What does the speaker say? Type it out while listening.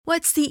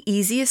What's the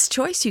easiest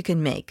choice you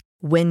can make?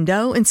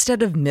 Window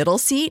instead of middle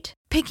seat?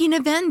 Picking a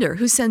vendor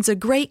who sends a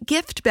great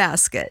gift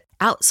basket?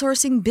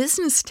 Outsourcing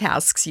business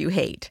tasks you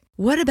hate?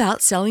 What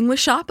about selling with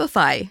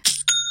Shopify?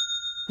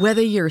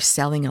 Whether you're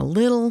selling a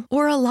little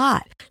or a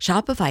lot,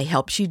 Shopify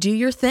helps you do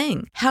your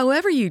thing,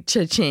 however you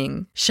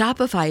cha-ching.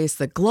 Shopify is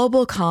the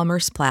global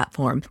commerce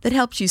platform that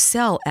helps you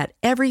sell at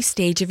every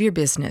stage of your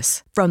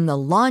business. From the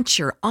launch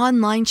your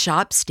online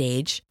shop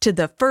stage to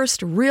the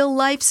first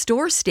real-life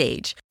store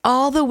stage,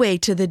 all the way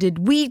to the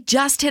did we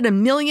just hit a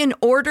million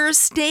orders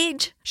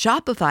stage.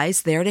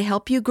 Shopify's there to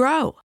help you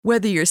grow.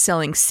 Whether you're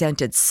selling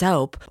scented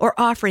soap or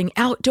offering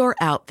outdoor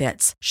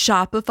outfits,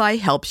 Shopify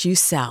helps you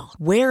sell.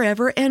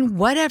 Wherever and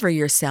whatever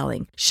you're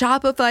selling,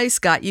 Shopify's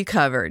got you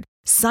covered.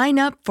 Sign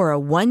up for a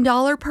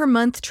 $1 per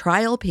month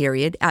trial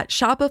period at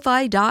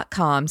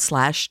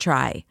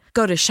shopify.com/try.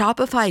 Go to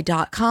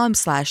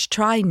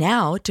shopify.com/try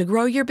now to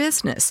grow your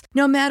business,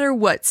 no matter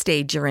what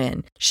stage you're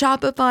in.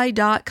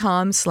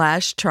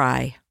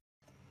 Shopify.com/try.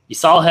 You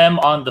saw him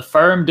on the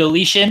firm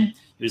Deletion.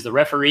 He was the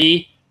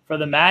referee for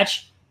the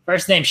match.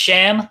 First name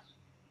Sham,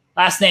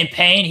 last name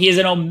Payne. He is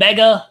an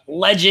Omega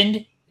legend.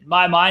 In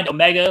my mind,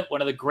 Omega, one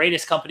of the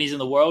greatest companies in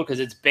the world because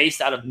it's based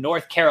out of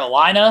North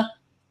Carolina,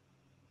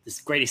 this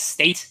greatest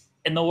state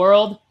in the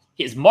world.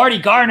 He is Marty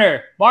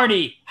Garner.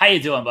 Marty, how you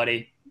doing,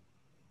 buddy?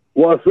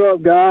 What's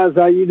up, guys?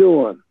 How you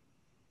doing?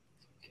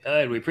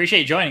 Good. We appreciate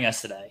you joining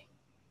us today.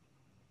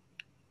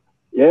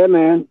 Yeah,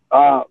 man.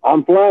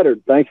 I'm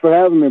flattered. Thanks for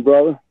having me,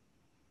 brother.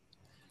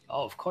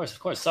 Oh, of course.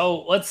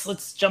 So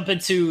let's jump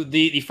into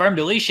the firm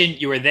Deletion.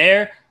 You were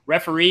there,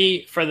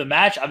 referee for the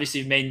match. Obviously,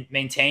 you've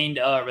maintained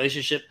a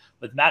relationship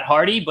with Matt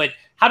Hardy, but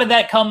how did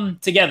that come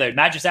together? Did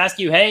Matt just ask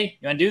you, hey,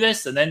 you want to do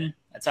this? And then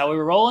that's how we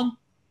were rolling?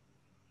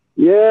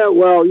 Yeah,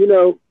 well,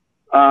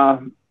 I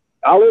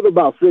live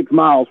about 6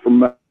 miles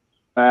from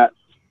Matt,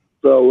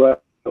 so it's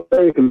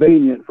very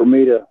convenient for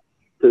me to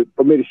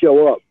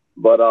show up.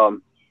 But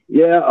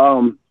he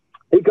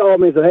called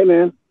me and said, hey,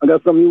 man, I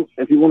got something.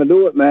 If you want to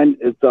do it, man,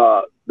 it's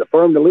the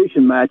firm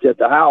Deletion match at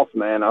the house,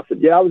 man. I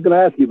said, yeah, I was going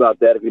to ask you about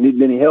that. If you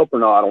needed any help or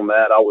not on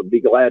that, I would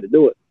be glad to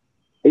do it.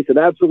 He said,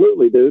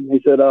 absolutely, dude. He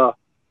said, why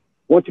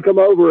don't you come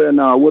over and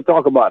we'll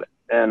talk about it.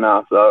 And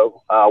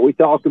so we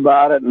talked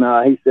about it,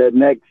 and he said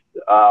next,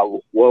 I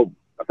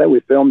think we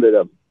filmed it.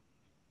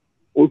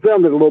 We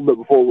filmed it a little bit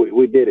before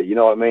we did it. You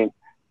know what I mean?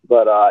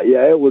 But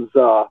it was.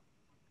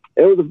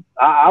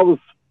 I was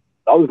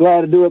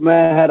glad to do it,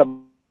 man. I had a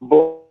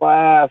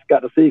blast.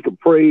 Got to see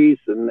Caprice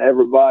and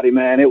everybody,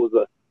 man. It was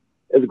a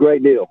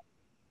great deal.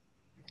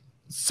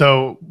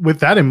 So with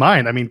that in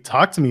mind, I mean,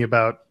 talk to me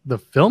about the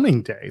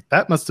filming day.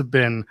 That must have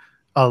been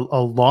a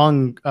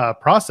long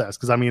process,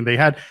 because I mean, they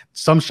had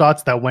some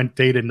shots that went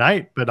day to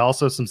night, but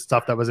also some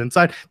stuff that was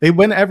inside. They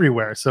went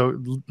everywhere. So,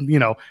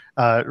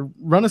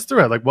 run us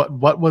through it. Like,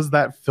 what was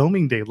that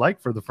filming day like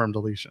for the firm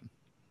Deletion?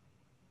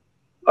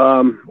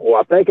 Well,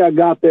 I think I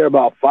got there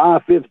about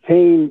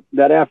 5:15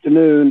 that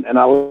afternoon, and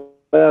I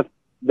left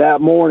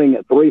that morning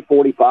at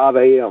 3:45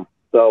 a.m.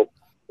 So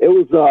it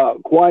was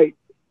quite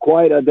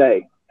a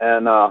day.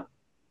 And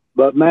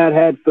but Matt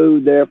had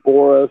food there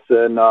for us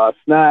and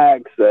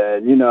snacks,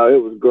 and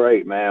it was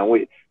great, man.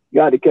 We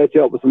got to catch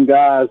up with some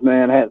guys,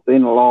 man. Hadn't seen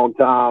in a long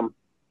time.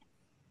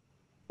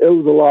 It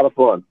was a lot of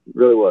fun. It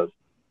really was.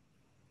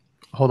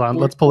 Hold on,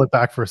 let's pull it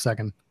back for a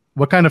second.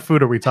 What kind of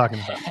food are we talking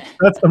about?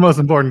 That's the most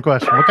important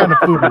question. What kind of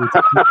food are we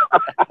talking about?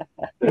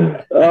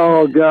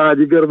 Oh God,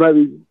 you gotta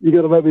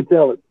make me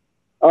tell it.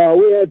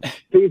 We had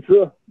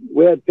pizza.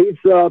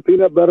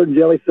 Peanut butter and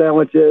jelly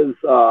sandwiches.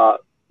 The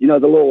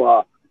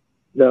little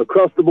the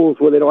Crustables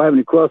where they don't have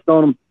any crust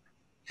on them.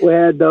 We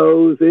had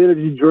those, the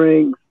energy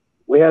drinks.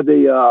 We had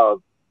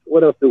the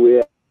what else do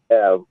we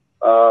have?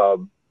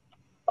 All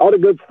the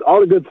good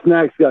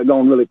snacks got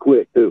going really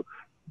quick too.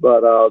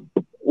 But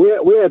we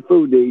had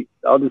food to eat.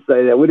 I'll just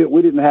say that we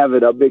didn't have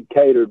it a big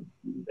catered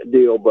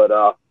deal, but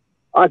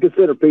I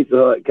consider Pizza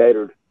Hut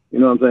catered. You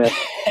know what I'm saying?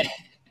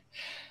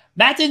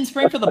 Matt didn't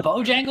spring for the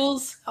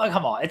Bojangles? Oh,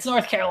 come on. It's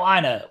North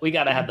Carolina. We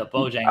got to have the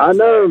Bojangles. I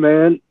know,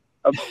 man.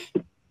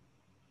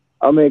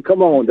 I mean,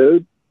 come on,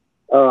 dude.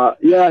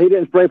 He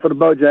didn't spray for the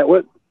Bojangles.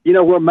 What,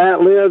 where Matt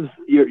lives,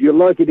 you're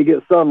lucky to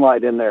get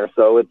sunlight in there.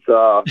 So it's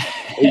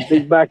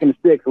he's back in the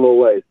sticks a little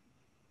ways.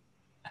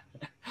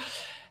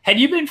 Had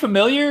you been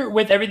familiar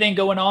with everything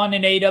going on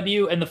in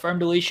AEW and the firm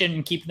Deletion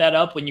and keeping that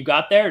up when you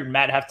got there? Did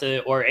Matt have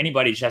to, or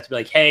anybody just have to be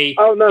like, hey,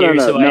 no,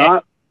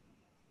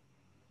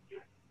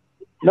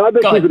 I've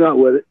been keeping up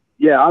with it.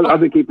 Yeah, I've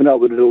been keeping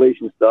up with the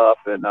Deletion stuff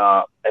and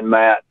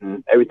Matt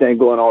and everything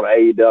going on at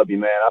AEW,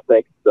 man. I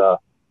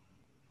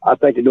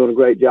think they're doing a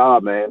great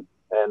job, man,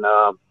 and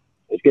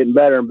it's getting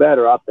better and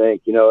better. I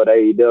think at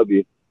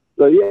AEW.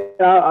 So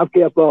yeah, I've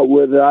kept up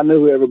with it. I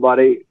knew who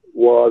everybody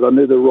was. I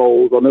knew the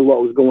roles. I knew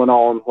what was going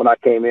on when I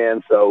came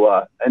in.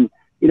 So me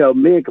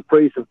and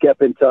Caprice have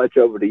kept in touch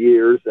over the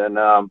years, and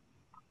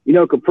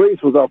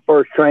Caprice was our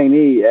first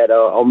trainee at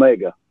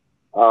Omega.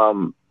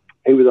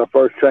 He was our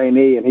first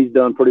trainee, and he's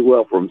done pretty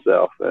well for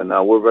himself, and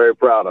we're very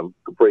proud of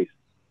Caprice.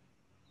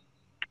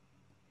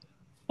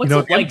 What's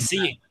it like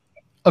seeing?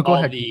 go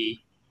ahead.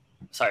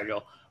 Sorry,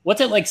 Joel. What's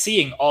it like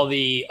seeing all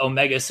the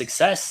Omega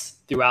success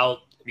throughout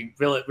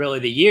really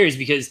the years?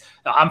 Because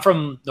I'm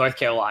from North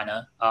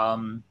Carolina. I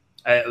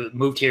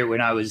moved here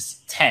when I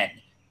was 10.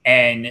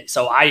 And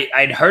so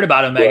I'd heard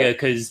about Omega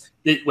because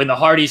when the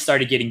Hardys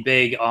started getting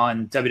big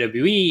on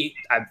WWE,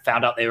 I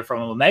found out they were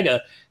from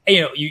Omega.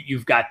 And,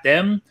 you've got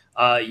them.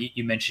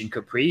 You mentioned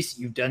Caprice.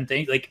 You've done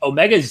things like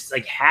Omega's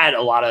like had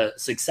a lot of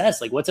success.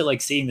 Like, what's it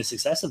like seeing the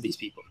success of these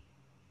people?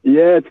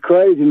 Yeah, it's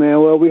crazy,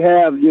 man. Well, we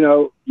have,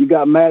 you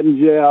got Matt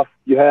and Jeff.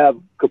 You have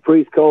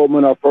Caprice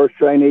Coleman, our first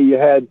trainee. You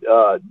had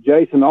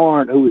Jason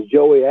Arndt, who was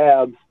Joey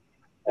Abs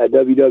at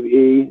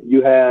WWE.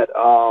 You had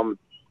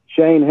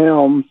Shane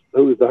Helms,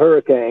 who was the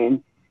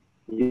Hurricane.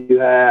 You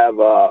have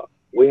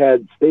we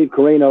had Steve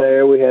Carino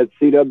there. We had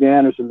C.W.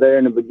 Anderson there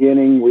in the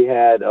beginning. We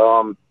had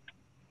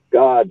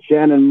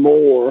Shannon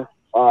Moore.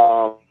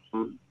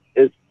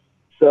 It's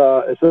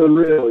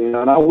unreal,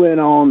 And I went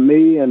on,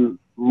 me and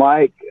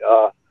Mike.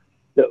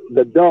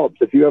 The Dumps,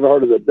 if you ever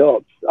heard of the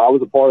Dumps, I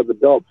was a part of the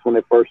Dumps when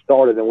they first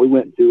started, and we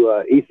went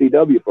to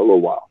ECW for a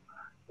little while.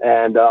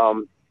 And,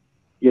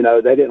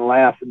 they didn't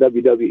last at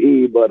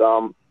WWE, but,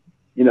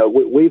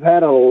 we've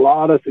had a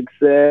lot of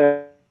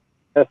success.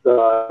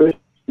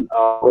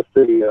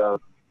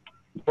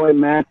 Joy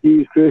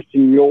Matthews,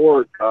 Christian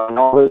York, and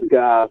all those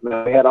guys,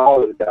 man. We had all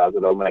those guys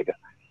at Omega.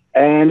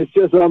 And it's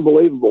just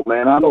unbelievable,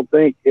 man. I don't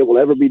think it will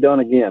ever be done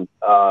again.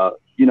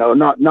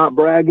 Not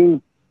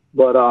bragging,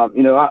 but,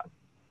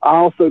 I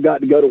also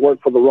got to go to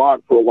work for The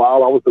Rock for a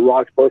while. I was The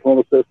Rock's personal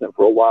assistant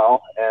for a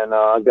while, and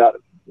got to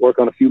work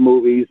on a few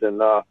movies,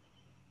 and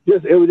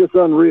it was just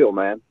unreal,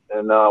 man.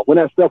 And when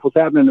that stuff was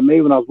happening to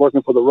me when I was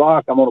working for The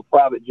Rock, I'm on a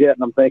private jet,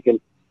 and I'm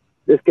thinking,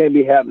 this can't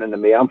be happening to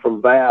me. I'm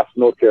from Bass,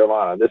 North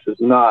Carolina. This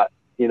is not,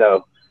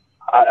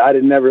 I'd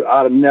have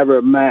never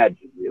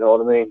imagined, you know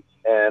what I mean?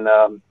 And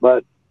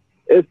but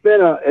it's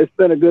been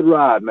a good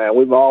ride, man.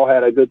 We've all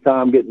had a good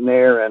time getting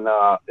there, and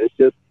it's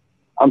just,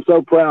 I'm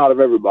so proud of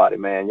everybody,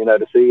 man,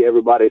 to see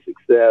everybody's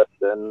success,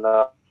 and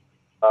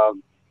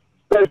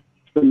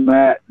especially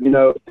Matt,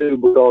 too,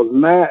 because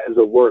Matt is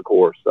a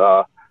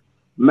workhorse.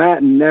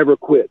 Matt never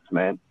quits,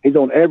 man. He's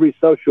on every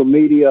social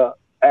media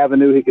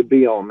avenue he could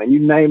be on, man. You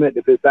name it,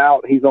 if it's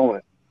out, he's on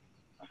it.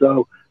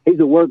 So he's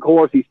a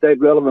workhorse. He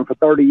stayed relevant for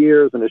 30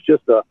 years, and it's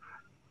just good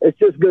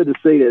to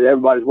see that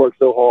everybody's worked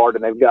so hard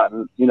and they've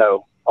gotten,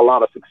 a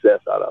lot of success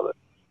out of it.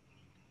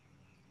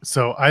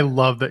 So I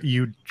love that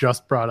you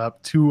just brought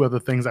up two of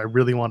the things I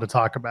really want to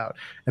talk about,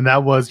 and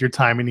that was your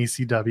time in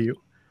ECW.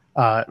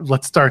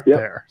 Let's start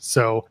there.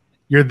 So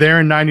you're there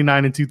in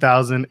 99 and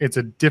 2000. It's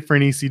a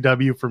different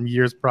ECW from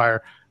years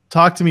prior.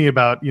 Talk to me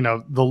about,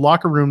 the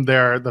locker room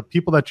there, the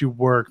people that you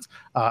worked.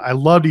 I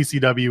loved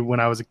ECW when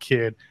I was a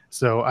kid.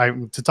 So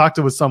to talk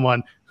to with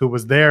someone who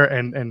was there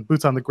and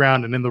boots on the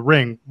ground and in the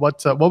ring,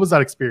 what was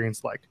that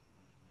experience like?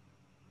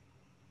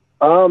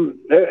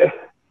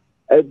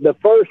 The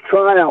first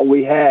tryout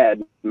we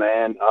had,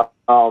 man,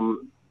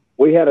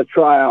 we had a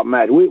tryout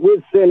match.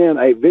 We'd sent in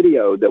a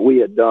video that we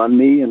had done,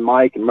 me and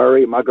Mike and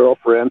Murray and my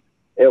girlfriend.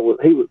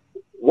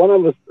 One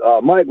of us,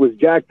 Mike was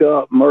jacked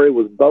up, Murray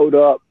was bowed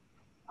up,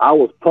 I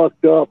was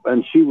pucked up,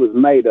 and she was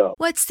made up.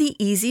 What's the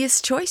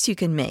easiest choice you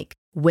can make?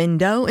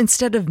 Window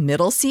instead of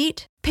middle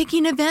seat?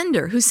 Picking a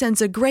vendor who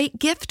sends a great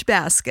gift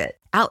basket?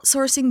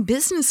 Outsourcing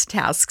business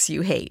tasks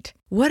you hate?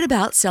 What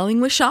about selling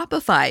with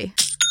Shopify?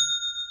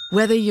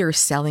 Whether you're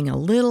selling a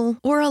little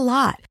or a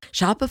lot,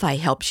 Shopify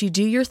helps you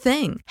do your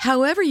thing,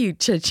 however you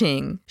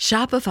cha-ching.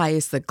 Shopify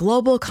is the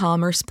global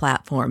commerce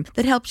platform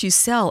that helps you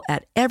sell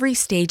at every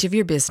stage of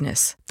your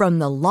business. From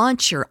the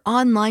launch your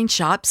online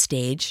shop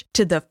stage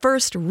to the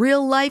first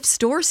real-life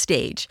store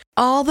stage,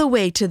 all the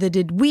way to the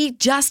did we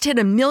just hit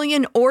 1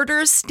 million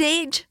orders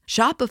stage.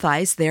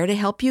 Shopify's there to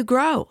help you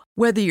grow.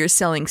 Whether you're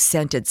selling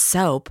scented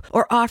soap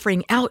or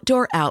offering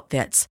outdoor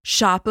outfits,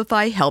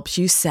 Shopify helps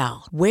you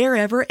sell.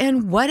 Wherever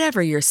and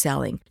whatever you're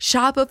selling,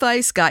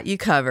 Shopify's got you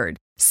covered.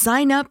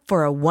 Sign up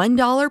for a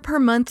 $1 per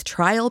month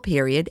trial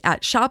period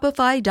at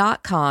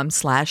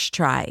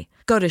shopify.com/try.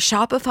 Go to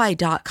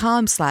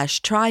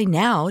shopify.com/try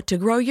now to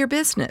grow your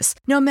business,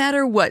 no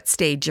matter what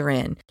stage you're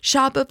in.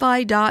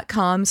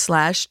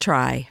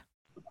 Shopify.com/try.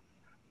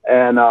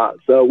 And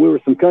so we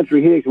were some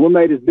country hicks. We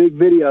made this big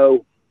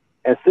video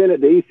and sent it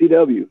to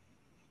ECW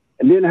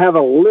and didn't have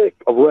a lick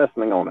of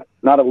wrestling on it,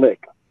 not a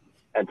lick.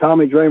 And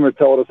Tommy Dreamer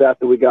told us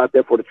after we got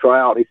there for the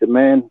tryout, he said,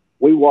 man,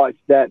 we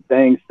watched that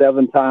thing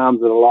 7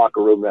 times in the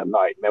locker room that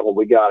night, man, when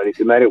we got it. He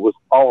said, man, it was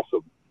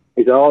awesome.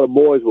 He said, all the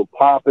boys were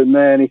popping,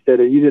 man. He said,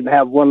 you didn't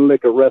have one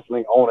lick of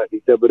wrestling on it.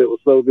 He said, but it was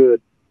so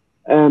good.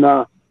 And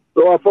so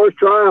our first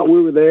tryout,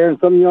 we were there, and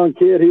some young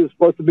kid, he was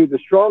supposed to be the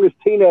strongest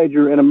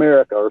teenager in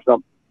America or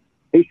something.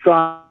 He's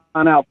trying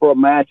out for a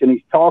match, and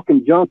he's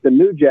talking junk to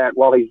New Jack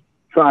while he's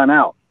trying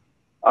out.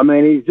 I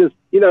mean, he's just,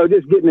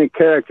 just getting in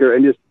character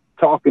and just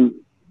talking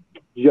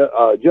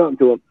junk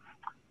to him.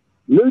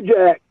 New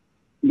Jack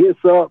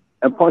gets up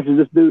and punches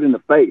this dude in the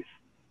face.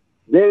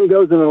 Then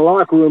goes in the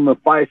locker room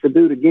and fights the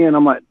dude again.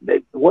 I'm like,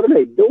 what are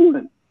they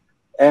doing?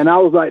 And I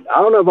was like,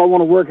 I don't know if I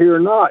want to work here or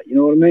not. You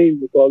know what I mean?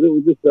 Because it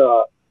was just,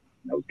 it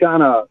was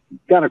kind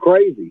of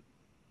crazy.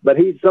 But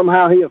he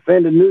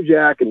offended New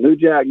Jack, and New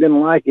Jack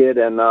didn't like it.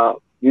 And,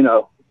 you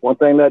know, one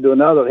thing led to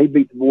another. He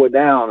beat the boy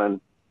down.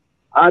 And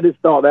I just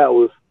thought that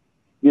was,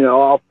 you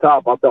know, off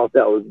top, I thought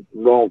that was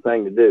the wrong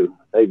thing to do.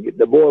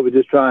 The boy was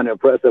just trying to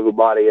impress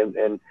everybody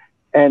and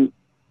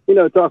you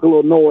know, talk a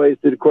little noise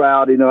to the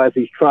crowd, you know, as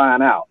he's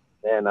trying out.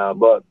 And,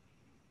 but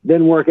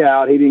didn't work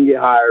out. He didn't get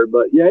hired.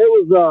 But yeah,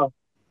 it was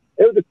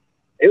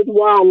a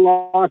wild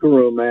locker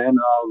room, man.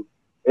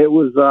 It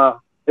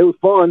was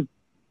fun,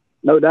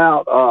 no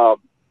doubt.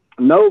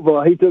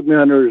 Nova, he took me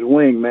under his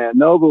wing, man.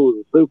 Nova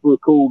was a super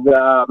cool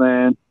guy,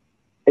 man.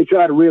 He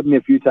tried to rib me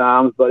a few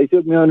times, but he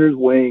took me under his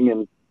wing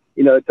and,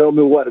 you know, told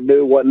me what to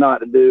do, what not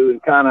to do,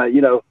 and kind of, you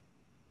know,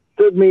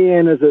 took me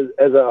in as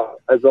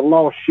a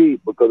lost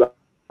sheep because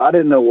I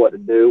didn't know what to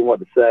do, what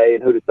to say,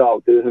 and who to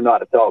talk to, who not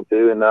to talk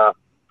to. And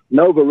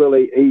Nova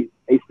really,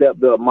 he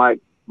stepped up,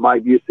 Mike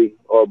Busey,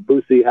 or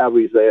Busey,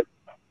 however you say it.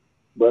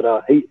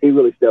 But he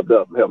really stepped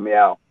up and helped me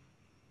out.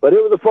 But it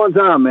was a fun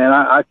time, man.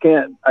 I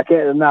can't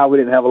deny we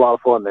didn't have a lot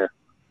of fun there.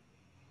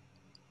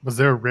 Was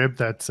there a rib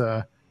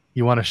that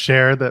you want to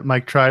share that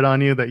Mike tried on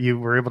you that you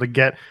were able to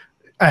get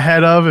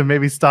ahead of and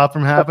maybe stop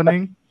from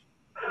happening?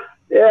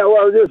 Yeah,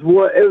 well, it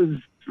was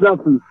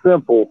something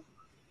simple.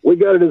 We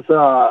go to this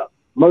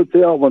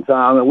motel one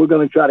time, and we're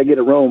going to try to get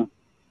a room.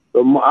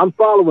 So I'm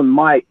following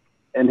Mike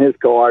in his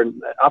car.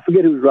 And I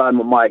forget who's riding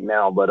with Mike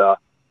now, but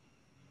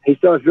he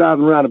starts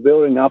driving around the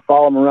building. I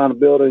follow him around the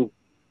building.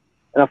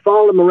 And I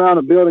followed him around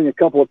the building a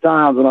couple of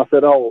times, and I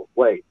said, oh,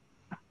 wait,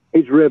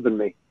 he's ribbing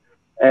me.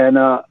 And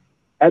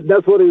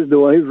that's what he was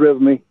doing. He was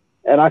ribbing me.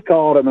 And I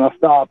called him, and I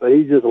stopped, and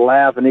he's just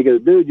laughing. He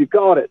goes, dude, you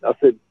caught it. I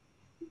said,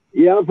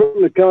 yeah, I'm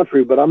from the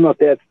country, but I'm not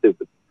that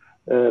stupid.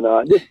 And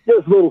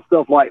just little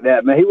stuff like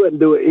that, man. He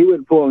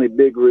wouldn't pull any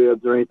big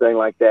ribs or anything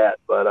like that.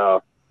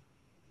 But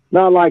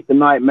not like the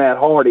night Matt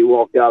Hardy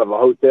walked out of a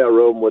hotel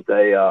room with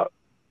a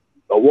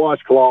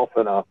washcloth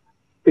and a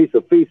piece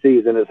of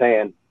feces in his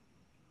hand.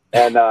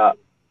 And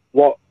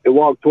it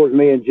walked towards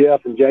me and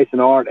Jeff and Jason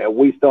Art, and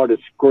we started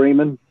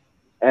screaming.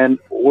 And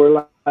we're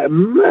like,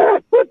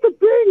 Matt, put the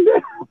thing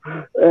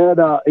down.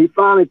 And he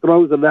finally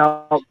throws it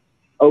out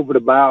over the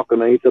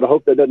balcony. He said, I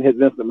hope that doesn't hit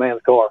Vince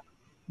McMahon's car.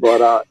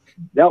 But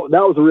that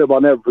was a rib I'll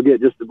never forget,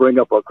 just to bring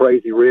up a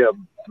crazy rib.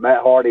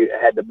 Matt Hardy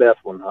had the best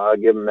one. I'll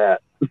give him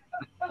that.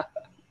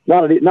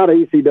 Not an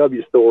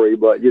ECW story,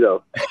 but, you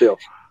know, still.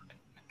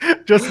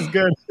 Just as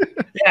good.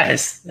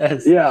 Yes.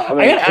 Yeah, I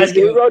mean,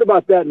 he wrote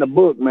about that in the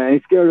book, man. He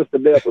scared us to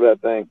death with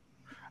that thing.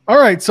 All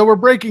right, so we're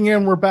breaking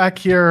in. We're back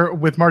here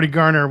with Marty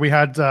Garner. We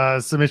had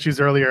some issues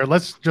earlier.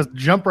 Let's just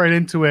jump right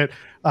into it.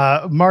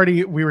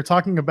 Marty, we were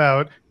talking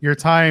about your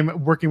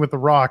time working with The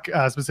Rock,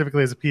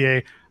 specifically as a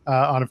PA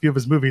on a few of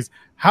his movies.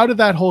 How did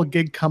that whole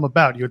gig come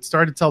about? You had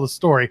started to tell the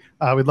story.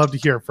 We'd love to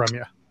hear from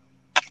you.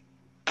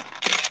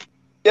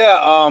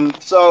 Yeah,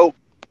 so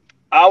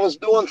I was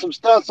doing some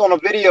stunts on a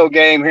video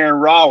game here in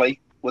Raleigh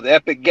with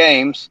Epic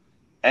Games,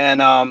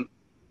 and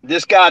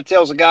this guy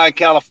tells a guy in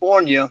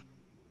California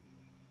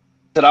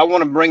that I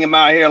want to bring him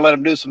out here and let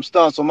him do some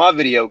stunts on my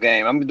video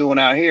game I'm doing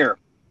out here.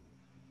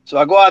 So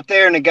I go out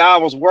there, and the guy I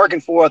was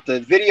working for at the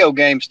video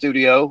game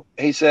studio,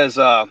 he says,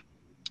 do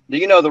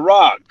you know The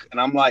Rock? And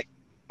I'm like,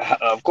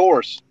 of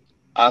course.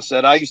 I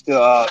said, I used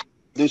to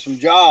do some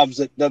jobs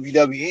at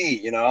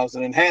WWE. You know, I was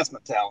an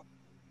enhancement talent.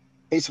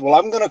 He said, well,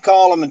 I'm going to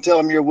call him and tell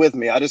him you're with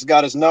me. I just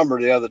got his number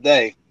the other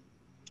day.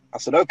 I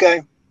said,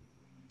 okay.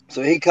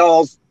 So he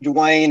calls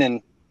Dwayne,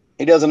 and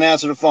he doesn't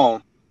answer the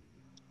phone.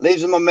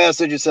 Leaves him a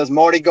message. It says,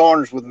 Marty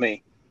Garner's with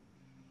me.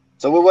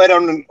 So we're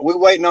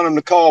waiting on him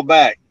to call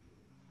back.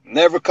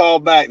 Never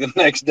called back the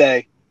next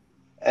day.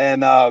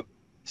 And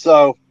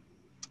so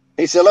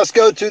he said, let's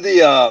go to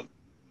the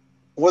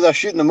where they're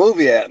shooting the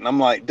movie at. And I'm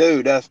like,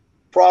 dude, that's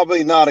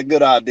probably not a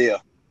good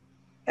idea.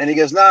 And he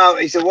goes, no.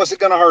 He said, what's it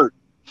going to hurt?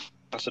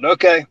 I said,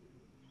 okay.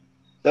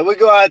 So we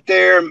go out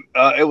there.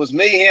 It was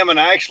me, him, and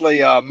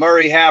actually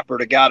Murray Happer,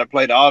 the guy that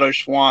played Otto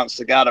Schwantz,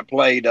 the guy that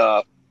played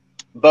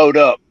Bowed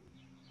Up.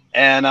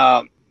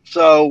 And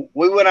so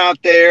we went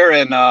out there,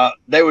 and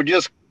they were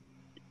just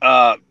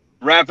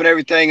wrapping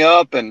everything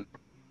up, and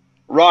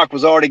Rock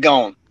was already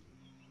gone.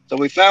 So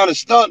we found his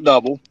stunt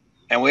double,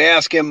 and we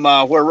asked him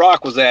where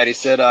Rock was at. He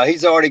said,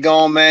 he's already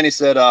gone, man. He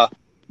said,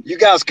 you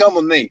guys come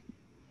with me.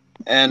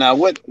 And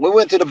we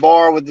went to the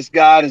bar with this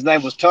guy, and his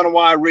name was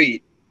Tunawai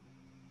Reed.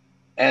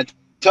 And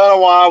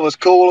Tunawai was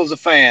cool as a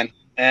fan.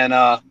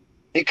 And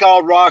he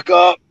called Rock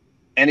up,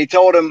 and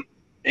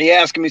he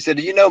asked him, he said,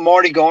 do you know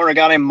Marty Garner, a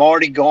guy named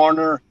Marty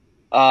Garner,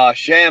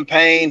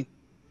 Champagne?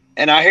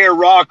 And I hear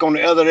Rock on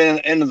the other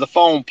end of the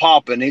phone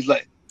popping. He's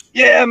like,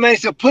 yeah, man. He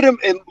said, put him,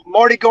 and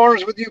Marty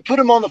Garner's with you, put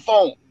him on the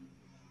phone.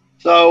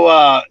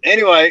 So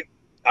anyway,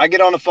 I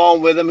get on the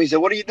phone with him. He said,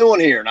 what are you doing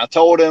here? And I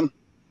told him.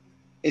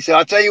 He said,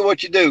 I'll tell you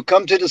what you do.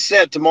 Come to the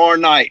set tomorrow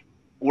night.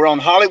 We're on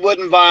Hollywood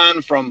and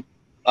Vine from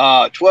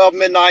 12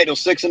 midnight till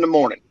 6 in the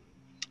morning.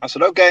 I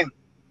said, okay.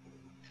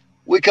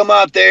 We come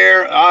out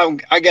there.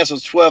 I guess it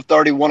was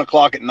 12:30, 1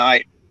 o'clock at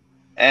night.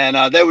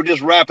 and they were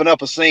just wrapping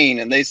up a scene,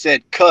 and they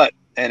said cut.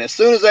 And as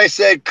soon as they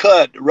said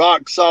cut,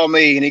 Rock saw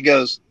me, and he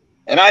goes,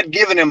 and I'd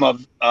given him a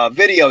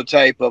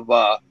videotape of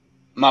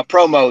my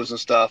promos and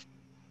stuff.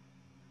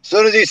 As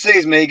soon as he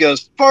sees me, he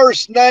goes,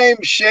 first name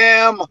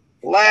Sham,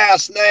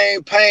 last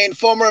name Payne,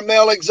 former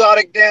male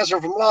exotic dancer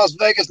from Las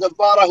Vegas,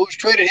 Nevada, who's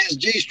traded his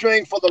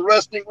G-string for the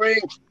wrestling ring,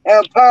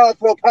 and pound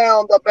for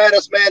pound, the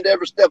baddest man to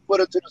ever step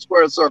foot into the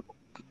square circle.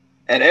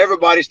 And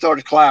everybody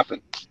started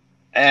clapping.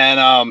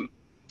 And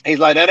he's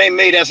like, that ain't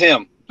me, that's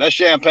him. That's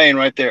Champagne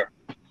right there.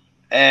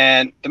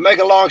 And to make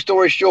a long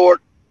story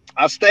short,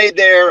 I stayed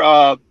there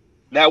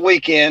that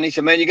weekend. He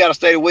said, man, you got to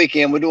stay the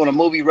weekend. We're doing a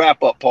movie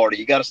wrap-up party.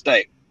 You got to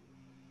stay.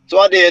 So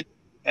I did.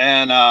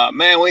 And,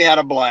 man, we had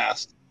a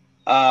blast.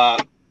 Got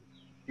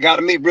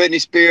to meet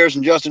Britney Spears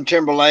and Justin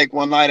Timberlake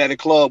one night at a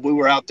club. We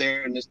were out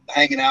there and just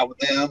hanging out with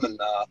them. And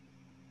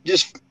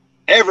just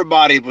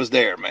everybody was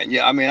there, man.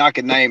 Yeah, I mean, I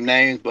could name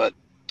names, but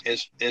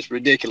it's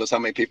ridiculous how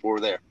many people were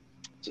there.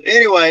 So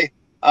anyway,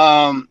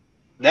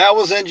 that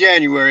was in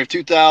January of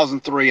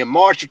 2003. In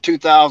March of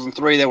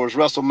 2003, there was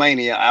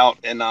WrestleMania out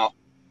in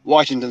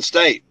Washington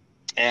State.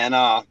 And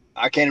I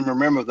can't even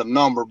remember the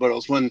number, but it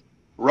was when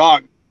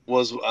Rock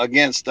was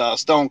against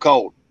Stone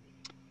Cold.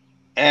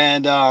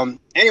 And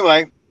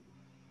anyway,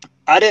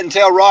 I didn't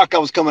tell Rock I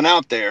was coming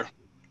out there.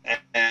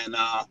 And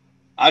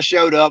I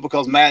showed up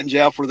because Matt and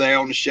Jeff were there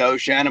on the show.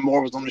 Shannon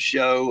Moore was on the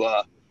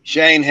show.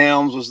 Shane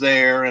Helms was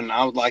there. And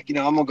I was like, I'm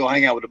going to go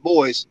hang out with the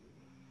boys.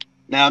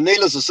 Now,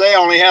 needless to say, I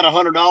only had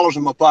 $100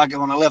 in my pocket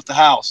when I left the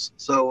house.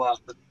 So I'm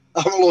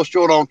a little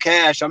short on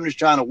cash. I'm just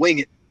trying to wing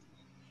it.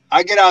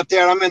 I get out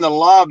there, and I'm in the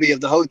lobby of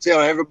the hotel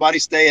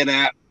everybody's staying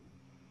at.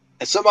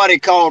 And somebody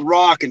called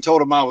Rock and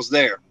told him I was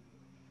there.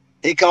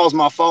 He calls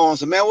my phone and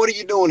said, man, what are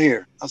you doing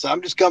here? I said,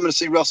 I'm just coming to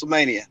see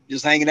WrestleMania,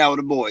 just hanging out with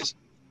the boys.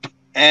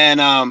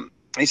 And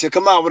he said,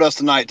 come out with us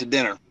tonight to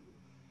dinner.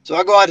 So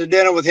I go out to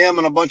dinner with him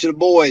and a bunch of the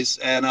boys.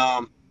 And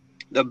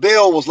the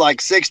bill was like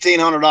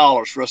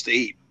 $1,600 for us to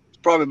eat.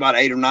 Probably about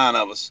 8 or 9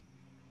 of us.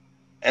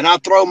 And I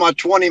throw my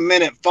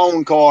 20-minute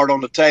phone card on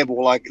the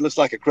table, like it looks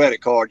like a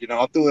credit card.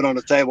 I threw it on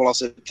the table. I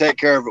said, take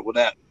care of it with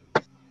that.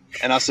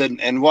 And I said,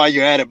 and while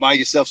you're at it, buy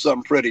yourself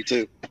something pretty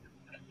too.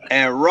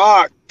 And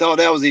Rock thought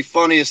that was the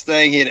funniest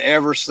thing he'd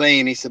ever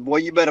seen. He said, boy,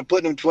 you better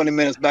put them 20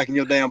 minutes back in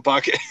your damn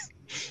pocket.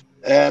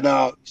 And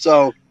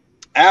so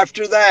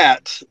after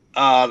that,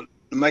 to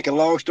make a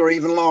long story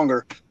even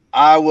longer,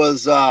 it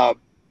was a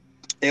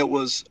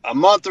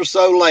month or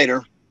so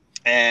later,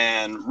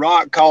 and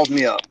Rock calls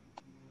me up.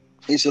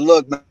 He said,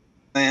 look,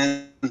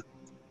 man,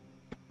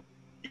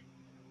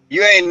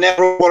 you ain't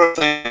never one of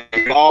the things.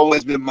 You've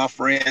always been my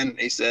friend.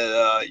 He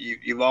said,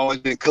 you've always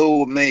been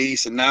cool with me. He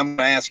said, now I'm going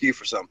to ask you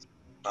for something.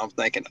 I'm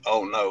thinking,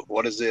 oh, no,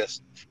 what is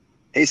this?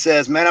 He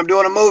says, man, I'm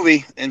doing a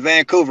movie in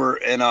Vancouver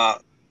and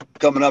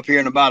coming up here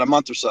in about a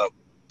month or so.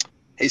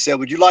 He said,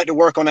 would you like to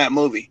work on that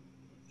movie?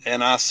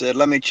 And I said,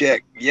 let me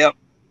check. Yep.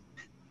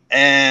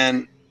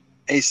 And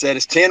he said,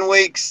 it's 10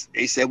 weeks.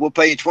 He said, we'll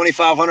pay you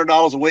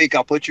 $2,500 a week.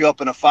 I'll put you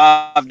up in a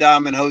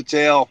 5-diamond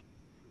hotel.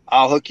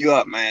 I'll hook you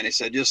up, man. He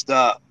said, just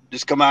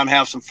come out and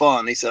have some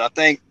fun. He said, I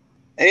think,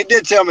 and he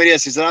did tell me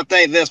this. He said, I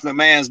think Vince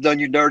McMahon's done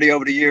you dirty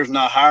over the years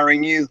not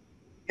hiring you.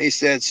 He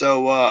said,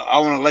 so I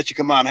want to let you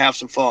come out and have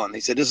some fun.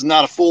 He said, this is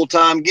not a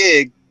full-time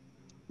gig,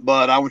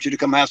 but I want you to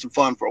come have some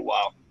fun for a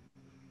while.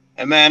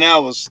 And, man, that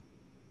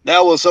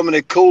was some of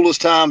the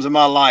coolest times in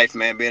my life,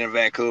 man, being in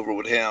Vancouver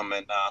with him.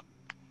 And,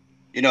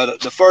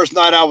 the first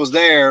night I was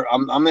there,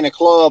 I'm in a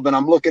club and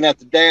I'm looking at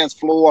the dance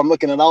floor. I'm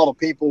looking at all the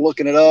people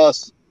looking at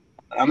us.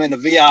 I'm in the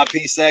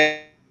VIP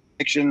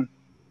section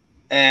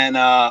and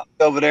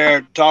over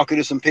there talking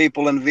to some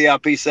people in the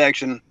VIP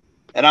section.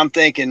 And I'm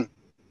thinking,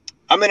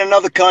 I'm in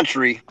another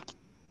country.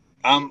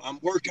 I'm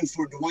working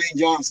for Dwayne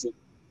Johnson.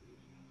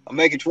 I'm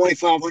making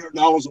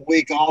 $2,500 a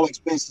week, all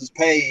expenses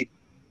paid.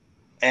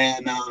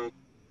 And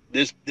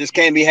this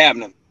can't be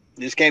happening.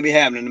 This can't be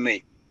happening to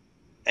me.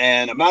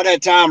 And about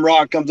that time,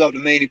 Rock comes up to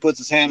me and he puts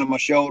his hand on my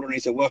shoulder and he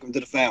said, welcome to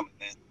the family,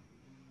 man.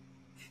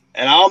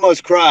 And I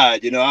almost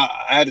cried.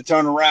 I had to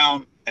turn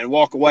around and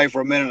walk away for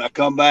a minute. And I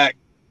come back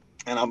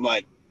and I'm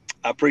like,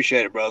 I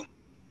appreciate it, brother.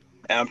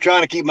 And I'm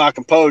trying to keep my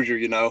composure,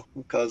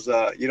 because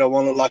you don't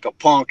want to look like a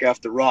punk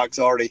after Rock's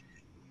already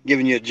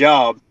giving you a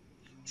job.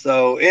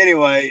 So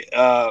anyway,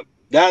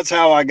 that's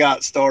how I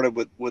got started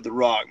with the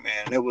Rock,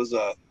 man. It was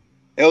a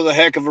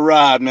heck of a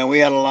ride, man. We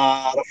had a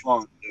lot of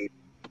fun, dude.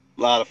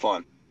 A lot of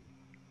fun.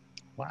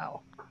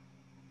 Wow.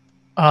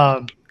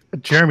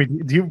 Jeremy,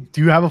 do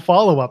you have a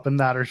follow-up in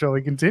that, or shall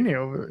we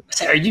continue?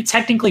 Are you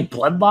technically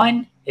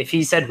bloodline? If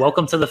he said,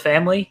 welcome to the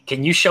family,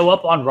 can you show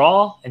up on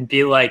Raw and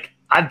be like,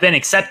 I've been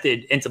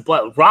accepted into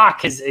blood.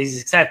 Rock has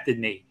accepted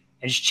me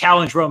and just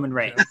challenge Roman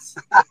Reigns.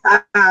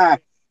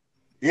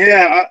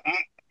 Yeah,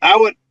 I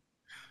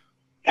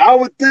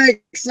would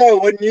think so,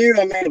 wouldn't you?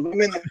 I mean, if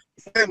I'm in the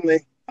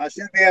family, I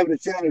should be able to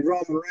challenge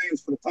Roman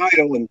Reigns for the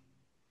title. And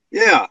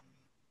yeah,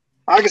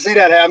 I can see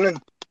that happening.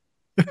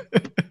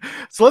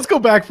 So let's go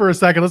back for a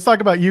second. Let's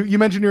talk about you. You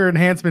mentioned your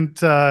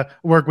enhancement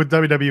work with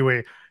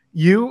WWE.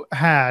 You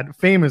had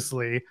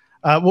famously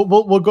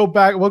We'll go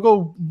back. We'll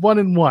go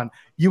 1-1.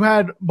 You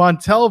had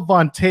Montel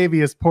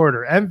Vontavious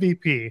Porter,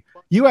 MVP.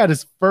 You had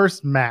his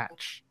first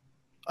match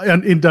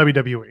in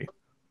WWE.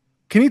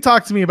 Can you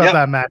talk to me about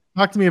that match?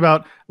 Talk to me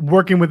about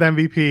working with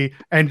MVP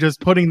and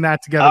just putting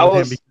that together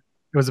with him.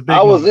 It was a big.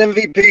 I was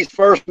MVP's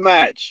first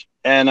match,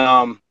 and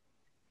I'll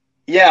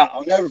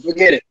never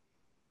forget it.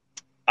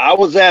 I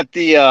was at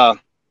the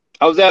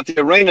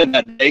arena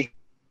that day,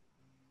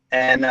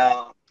 and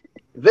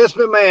Vince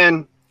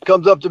McMahon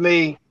comes up to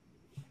me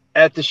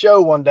at the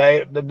show one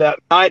day. That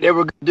night they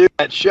were going to do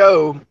that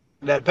show,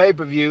 that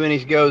pay-per-view, and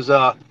he goes,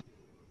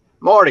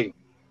 Marty,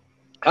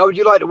 how would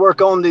you like to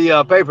work on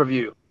the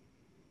pay-per-view?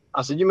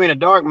 I said, you mean a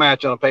dark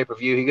match on a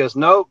pay-per-view? He goes,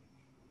 no,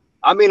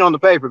 I mean on the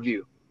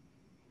pay-per-view.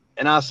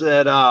 And I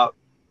said, I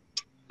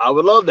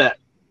would love that.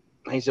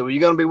 He said, well,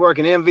 you're going to be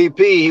working MVP.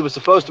 He was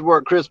supposed to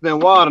work Chris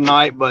Benoit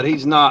tonight, but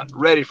he's not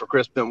ready for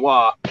Chris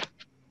Benoit.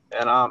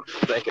 And I'm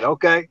thinking,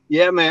 okay,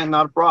 yeah, man,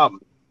 not a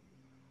problem.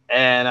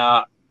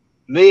 And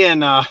me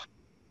and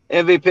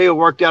MVP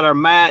worked out our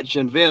match,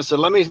 and Vince said,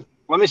 let me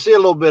see a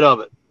little bit of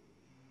it.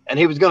 And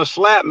he was going to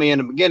slap me in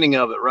the beginning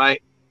of it,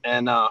 right?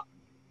 And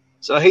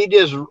so he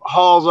just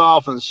hauls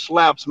off and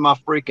slaps my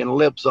freaking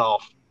lips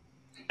off.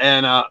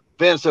 And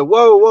Vince said,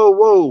 whoa, whoa,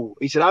 whoa.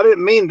 He said, I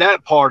didn't mean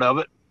that part of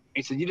it.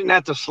 He said, you didn't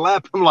have to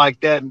slap him like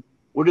that.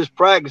 We're just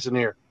practicing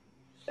here.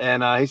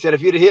 And he said,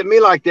 if you'd have hit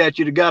me like that,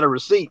 you'd have got a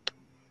receipt.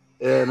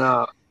 And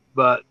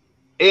but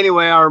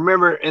anyway, I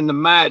remember in the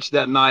match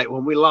that night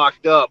when we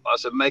locked up, I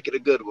said, make it a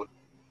good one.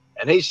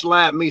 And he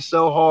slapped me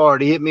so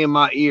hard, he hit me in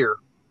my ear.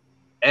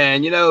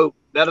 And, you know,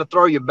 that'll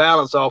throw your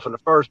balance off in the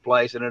first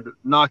place, and it'll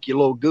knock you a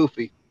little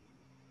goofy.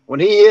 When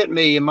he hit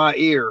me in my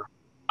ear,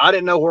 I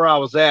didn't know where I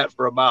was at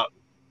for about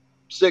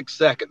 6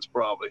 seconds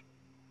probably.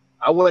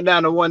 I went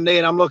down to one knee,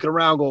 and I'm looking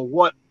around going,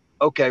 what?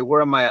 Okay,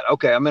 where am I at?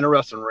 Okay, I'm in a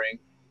wrestling ring.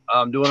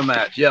 I'm doing a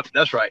match. Yep,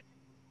 that's right.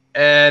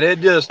 And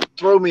it just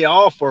threw me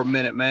off for a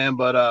minute, man.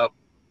 But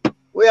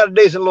we had a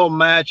decent little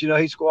match. You know,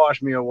 he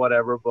squashed me or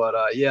whatever. But,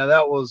 yeah,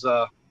 that was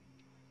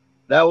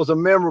a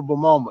memorable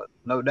moment,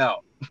 no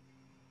doubt.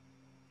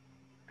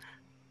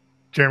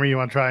 Jeremy, you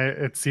want to try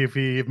it? See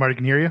if Marty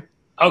can hear you?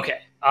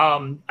 Okay.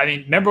 I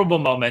mean, memorable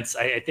moments.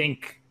 I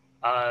think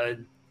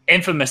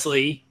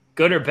infamously,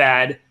 good or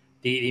bad,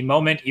 the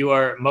moment you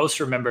are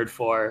most remembered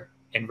for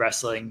in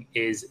wrestling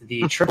is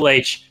the Triple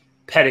H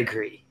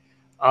pedigree.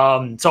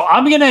 So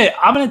I'm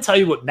gonna tell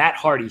you what Matt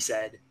Hardy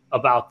said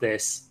about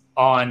this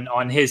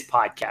on his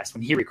podcast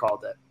when he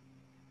recalled it.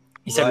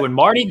 He said, when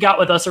Marty got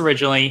with us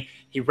originally,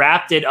 he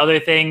rapped, did other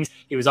things.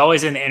 He was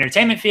always in the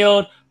entertainment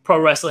field. Pro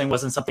wrestling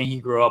wasn't something he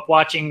grew up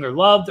watching or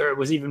loved or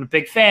was even a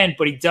big fan,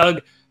 but he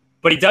dug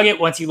it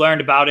once he learned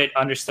about it,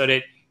 understood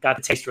it, got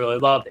the taste, really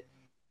loved it.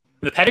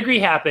 When the pedigree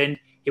happened,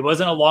 he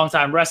wasn't a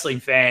longtime wrestling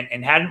fan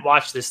and hadn't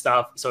watched this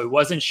stuff, so he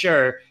wasn't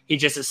sure. He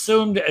just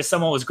assumed as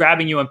someone was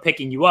grabbing you and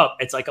picking you up,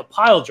 it's like a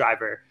pile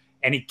driver,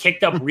 and he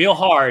kicked up real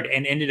hard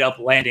and ended up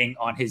landing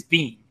on his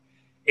bean.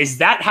 Is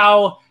that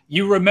how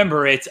you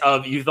remember it?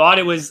 Of you thought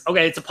it was,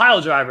 okay, it's a pile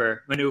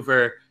driver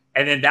maneuver,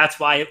 and then that's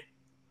why,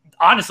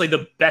 honestly,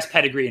 the best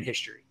pedigree in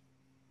history.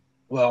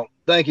 Well,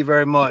 thank you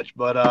very much.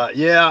 But,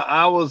 yeah,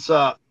 I was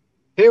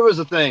here was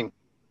the thing.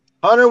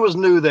 Hunter was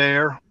new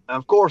there. And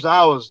of course,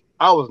 I was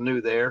new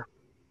there.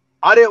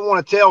 I didn't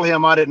want to tell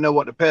him I didn't know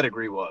what the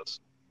pedigree was.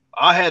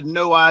 I had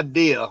no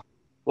idea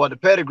what the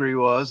pedigree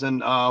was.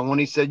 And when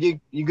he said, you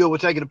good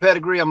with taking the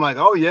pedigree? I'm like,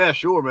 oh, yeah,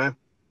 sure, man.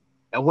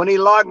 And when he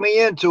locked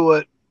me into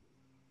it,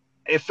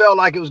 it felt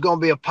like it was going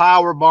to be a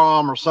power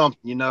bomb or something,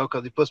 you know,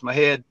 because he puts my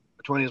head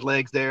between his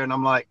legs there. And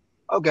I'm like,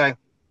 okay,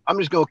 I'm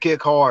just going to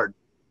kick hard.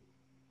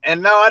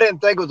 And no, I didn't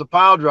think it was a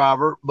pile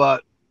driver,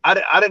 but I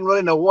didn't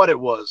really know what it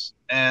was.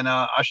 And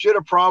I should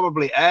have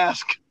probably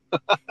asked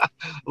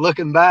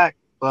looking back,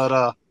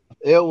 but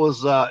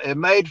it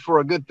made for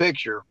a good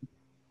picture.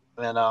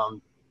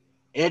 And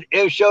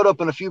it showed up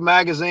in a few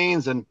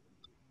magazines, and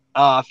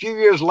a few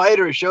years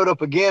later it showed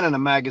up again in a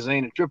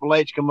magazine, and Triple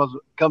H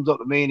comes up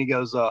to me and he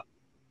goes,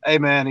 hey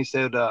man, he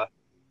said,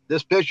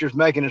 this picture's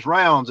making its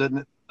rounds, isn't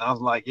it? I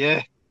was like,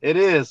 yeah, it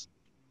is.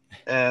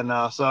 And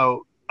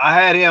so I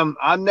had him.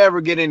 I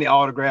never get any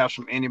autographs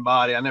from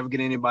anybody. I never get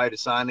anybody to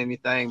sign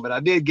anything, but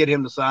I did get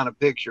him to sign a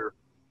picture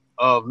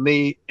of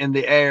me in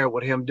the air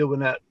with him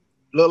doing that,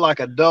 looked like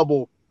a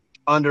double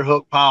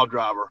underhook pile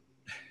driver.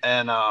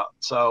 And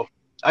so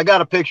I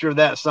got a picture of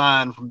that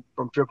signed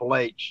from Triple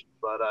H.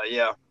 But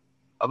yeah,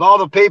 of all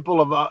the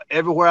people of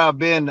everywhere I've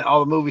been,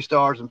 all the movie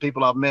stars and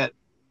people I've met,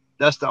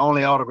 that's the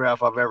only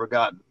autograph I've ever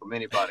gotten from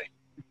anybody.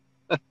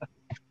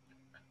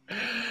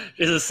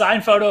 There's a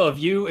signed photo of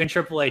you and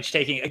Triple H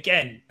taking,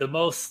 again, the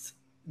most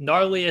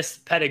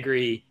gnarliest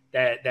pedigree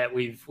that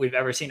we've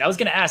ever seen. I was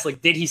going to ask,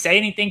 like, did he say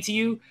anything to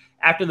you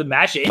after the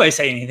match? Did anybody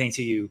say anything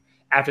to you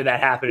after that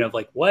happened of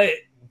like,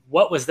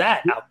 what was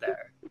that out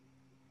there?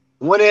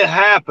 When it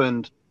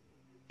happened,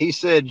 he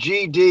said,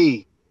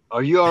 GD,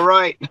 are you all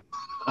right?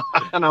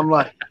 And I'm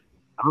like,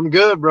 I'm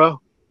good, bro.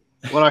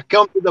 When I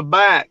come to the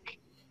back,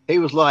 he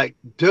was like,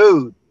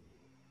 dude,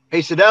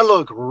 He said, that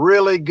looked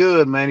really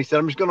good, man. He said,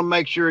 I'm just going to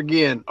make sure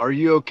again. Are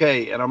you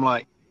okay? And I'm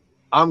like,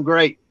 I'm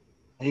great.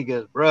 He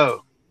goes,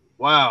 bro,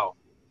 wow.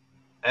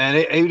 And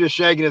he was just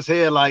shaking his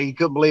head like he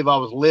couldn't believe I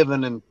was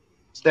living and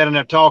standing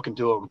there talking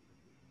to him.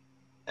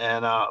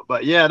 And,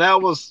 but yeah,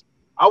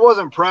 I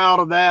wasn't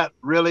proud of that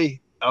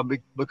really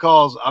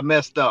because I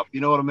messed up. You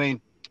know what I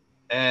mean?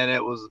 And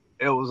it was,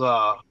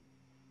 I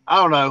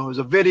don't know, it was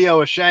a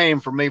video of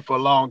shame for me for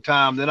a long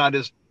time. Then I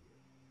just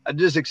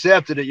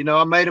accepted it. You know,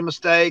 I made a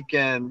mistake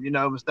and, you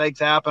know, mistakes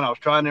happen. I was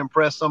trying to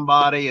impress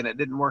somebody and it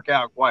didn't work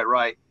out quite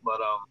right. But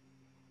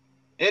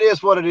it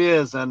is what it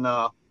is. And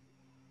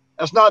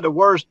that's not the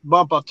worst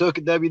bump I took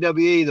at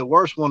WWE. The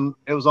worst one,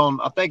 it was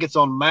on, I think it's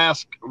on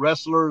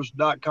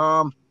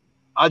maskwrestlers.com.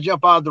 I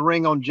jump out of the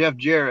ring on Jeff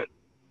Jarrett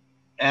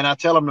and I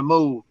tell him to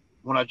move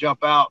when I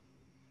jump out.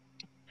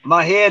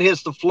 My head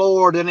hits the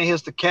floor, then it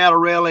hits the cattle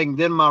railing,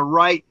 then my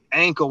right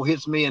ankle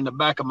hits me in the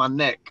back of my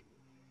neck.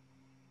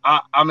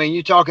 I mean,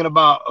 you're talking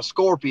about a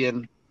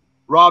scorpion.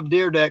 Rob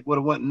Dyrdek would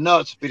have went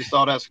nuts if he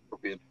saw that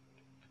scorpion.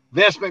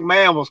 Vince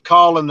McMahon was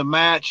calling the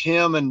match,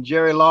 him and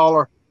Jerry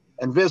Lawler,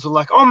 and Vince was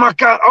like, oh my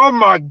God, oh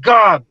my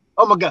God,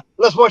 oh my God,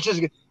 let's watch this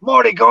again.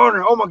 Marty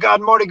Garner, oh my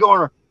God, Marty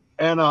Garner.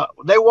 And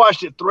they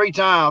watched it 3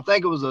 times. I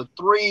think it was a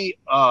 3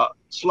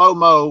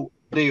 slow-mo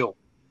deal.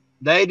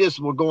 They just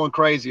were going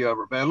crazy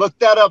over it, man. Look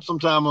that up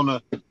sometime on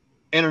the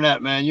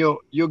internet, man.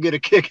 You'll get a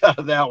kick out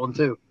of that one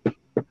too.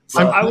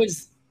 So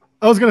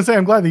I was going to say,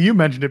 I'm glad that you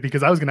mentioned it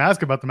because I was going to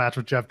ask about the match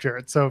with Jeff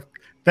Jarrett. So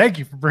thank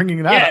you for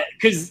bringing that up. Yeah,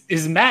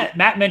 because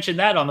Matt mentioned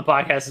that on the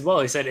podcast as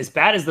well. He said, as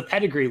bad as the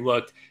Pedigree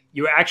looked,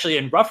 you were actually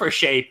in rougher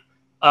shape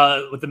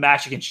with the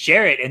match against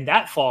Jarrett in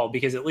that fall,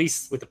 because at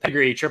least with the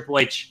Pedigree, Triple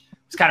H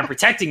was kind of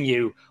protecting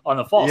you on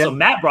the fall. Yeah. So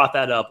Matt brought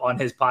that up on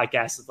his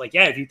podcast. It's like,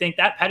 yeah, if you think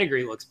that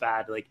Pedigree looks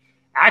bad, like,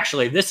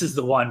 actually, this is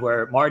the one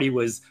where Marty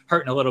was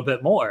hurting a little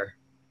bit more.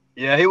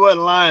 Yeah, he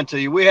wasn't lying to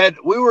you. We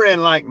were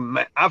in, like,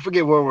 I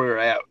forget where we were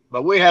at,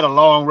 but we had a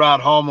long ride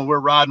home, and we're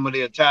riding with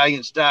the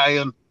Italian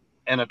Stallion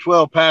and a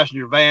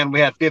 12-passenger van. We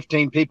had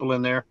 15 people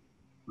in there.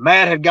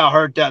 Matt had got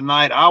hurt that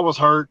night. I was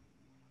hurt,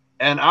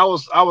 and I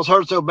was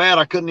hurt so bad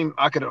I could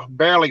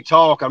barely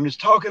talk. I'm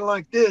just talking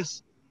like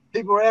this.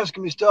 People were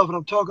asking me stuff, and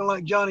I'm talking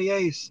like Johnny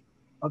Ace.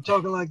 I'm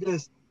talking like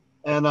this,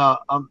 and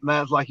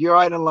Matt's like, "You all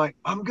right?" And I'm like,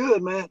 "I'm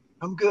good, man.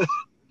 I'm good."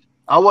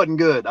 I wasn't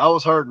good. I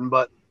was hurting,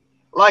 but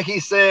like he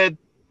said,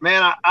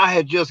 man, I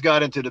had just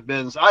got into the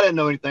business. I didn't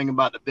know anything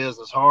about the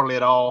business, hardly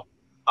at all.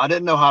 I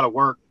didn't know how to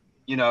work.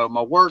 You know,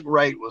 my work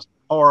rate was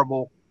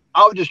horrible.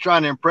 I was just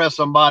trying to impress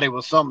somebody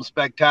with something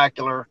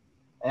spectacular,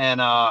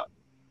 and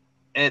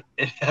it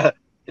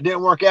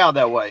didn't work out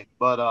that way.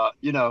 But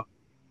you know,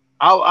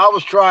 I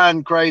was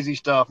trying crazy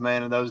stuff,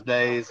 man, in those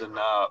days, and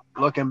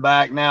looking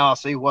back now, I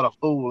see what a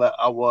fool that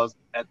I was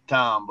at the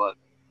time. But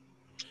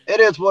it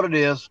is what it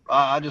is.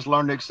 I just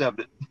learned to accept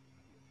it.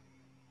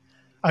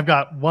 I've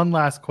got one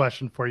last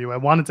question for you. I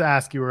wanted to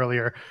ask you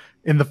earlier,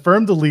 in the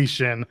firm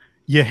deletion,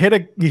 you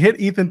hit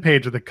Ethan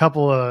Page with a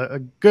couple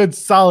of good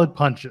solid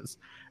punches,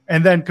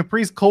 and then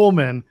Caprice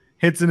Coleman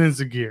hits an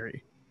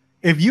enziguri.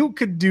 If you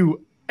could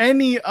do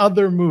any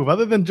other move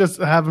other than just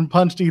having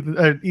punched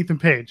Ethan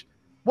Page,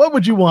 what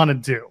would you want to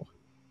do?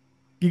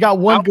 You got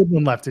one good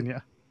one left in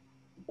you.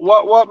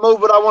 What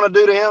move would I want to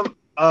do to him?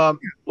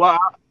 Well,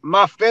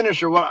 my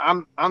finisher, what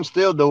I'm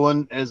still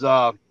doing is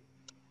I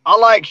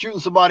like shooting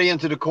somebody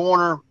into the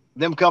corner,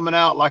 them coming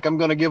out like I'm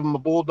going to give them a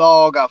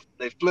bulldog.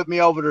 They flip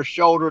me over their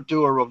shoulder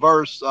to a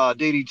reverse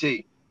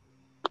DDT.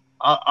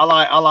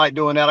 I like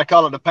doing that. I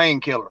call it the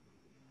painkiller.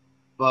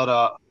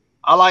 But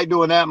I like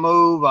doing that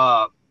move.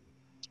 I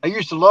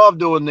used to love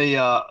doing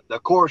the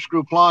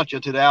corkscrew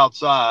plancha to the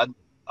outside.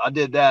 I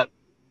did that.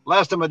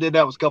 Last time I did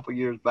that was a couple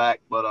years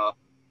back. But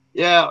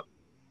yeah,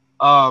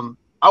 I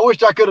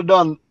wished I could have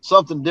done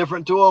something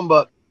different to him,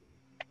 but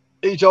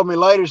he told me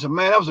later, he said,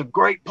 man, that was a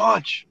great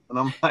punch. And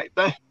I'm like,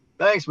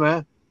 thanks,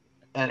 man.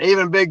 And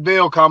even Big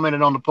Bill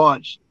commented on the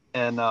punch.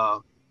 And I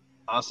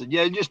said,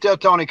 yeah, just tell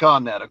Tony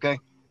Khan that, okay?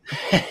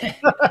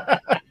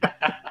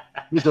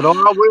 He said, oh,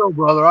 I will,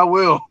 brother, I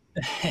will.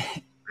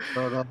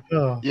 But,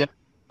 yeah.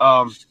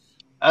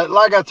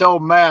 Like I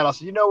told Matt, I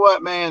said, you know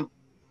what, man?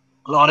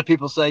 A lot of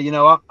people say, you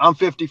know, I'm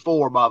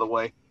 54, by the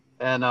way,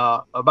 and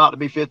about to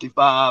be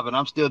 55, and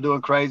I'm still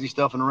doing crazy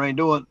stuff in the ring,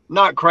 doing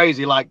not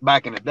crazy like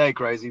back in the day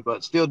crazy,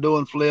 but still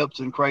doing flips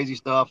and crazy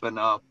stuff. And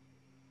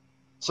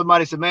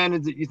somebody said,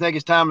 man, you think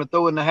it's time to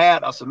throw in the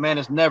hat? I said, man,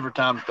 it's never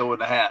time to throw in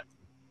the hat.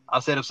 I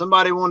said, if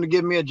somebody wanted to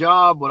give me a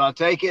job, would I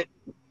take it?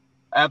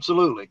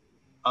 Absolutely.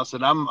 I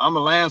said, I'm a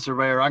land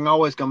surveyor. I can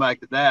always come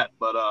back to that.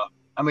 But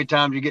how many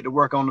times you get to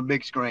work on the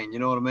big screen? You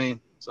know what I mean?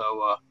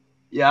 So,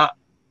 yeah,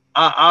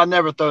 I'll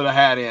never throw the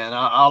hat in.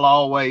 I'll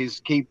always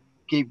keep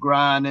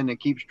grinding and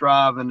keep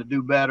striving to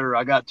do better.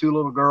 I got 2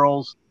 little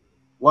girls.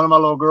 One of my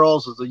little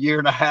girls is 1.5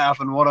 years,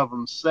 and one of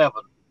them's 7.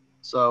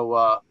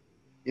 So,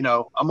 you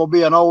know, I'm going to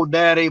be an old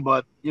daddy,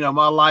 but, you know,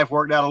 my life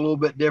worked out a little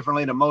bit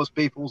differently than most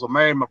people's. I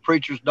married my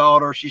preacher's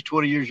daughter. She's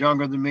 20 years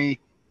younger than me.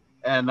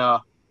 And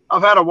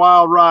I've had a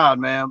wild ride,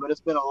 man, but it's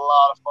been a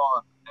lot of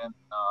fun. And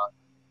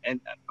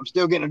I'm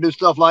still getting to do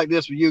stuff like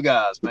this with you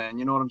guys, man.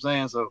 You know what I'm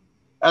saying? So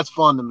that's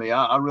fun to me.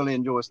 I really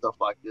enjoy stuff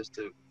like this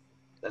too.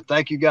 And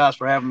thank you guys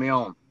for having me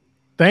on.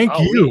 Thank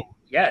you.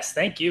 Yes,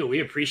 thank you. We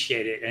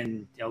appreciate it.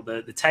 And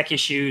the tech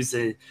issues,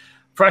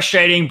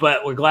 frustrating,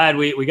 but we're glad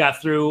we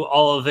got through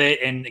all of it.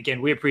 And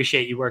again, we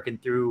appreciate you working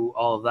through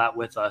all of that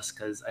with us,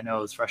 because I know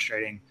it was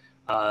frustrating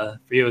for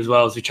you as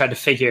well as we tried to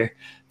figure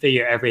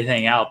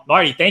everything out.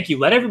 Marty, thank you.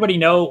 Let everybody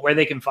know where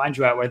they can find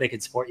you at, where they can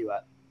support you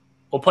at.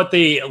 We'll put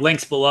the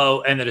links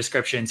below in the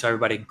description so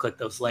everybody can click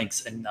those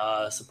links and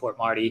support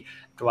Marty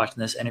after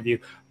watching this interview.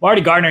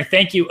 Marty Garner,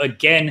 thank you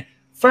again.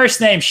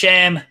 First name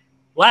Sham,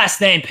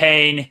 last name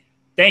Payne.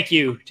 Thank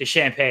you to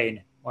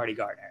Champagne, Marty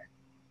Garner.